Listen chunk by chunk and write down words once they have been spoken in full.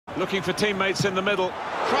Looking for teammates in the middle.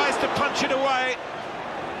 Tries to punch it away.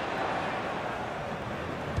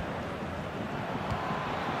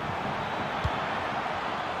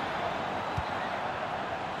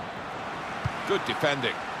 Good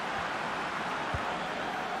defending.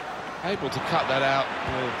 Able to cut that out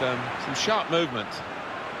with some sharp movement.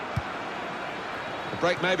 The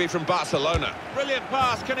break maybe from Barcelona. Brilliant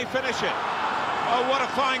pass, can he finish it? Oh, what a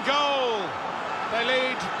fine goal! They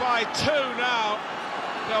lead by 2 now.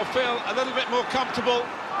 They'll feel a little bit more comfortable,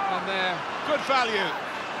 and they're good value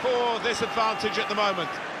for this advantage at the moment.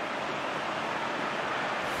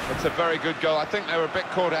 It's a very good goal. I think they were a bit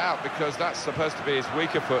caught out because that's supposed to be his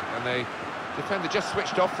weaker foot, and the defender just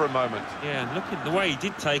switched off for a moment. Yeah, and looking the way he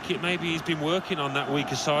did take it, maybe he's been working on that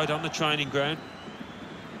weaker side on the training ground.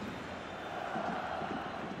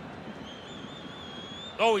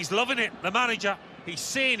 Oh, he's loving it, the manager. He's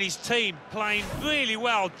seeing his team playing really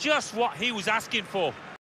well, just what he was asking for.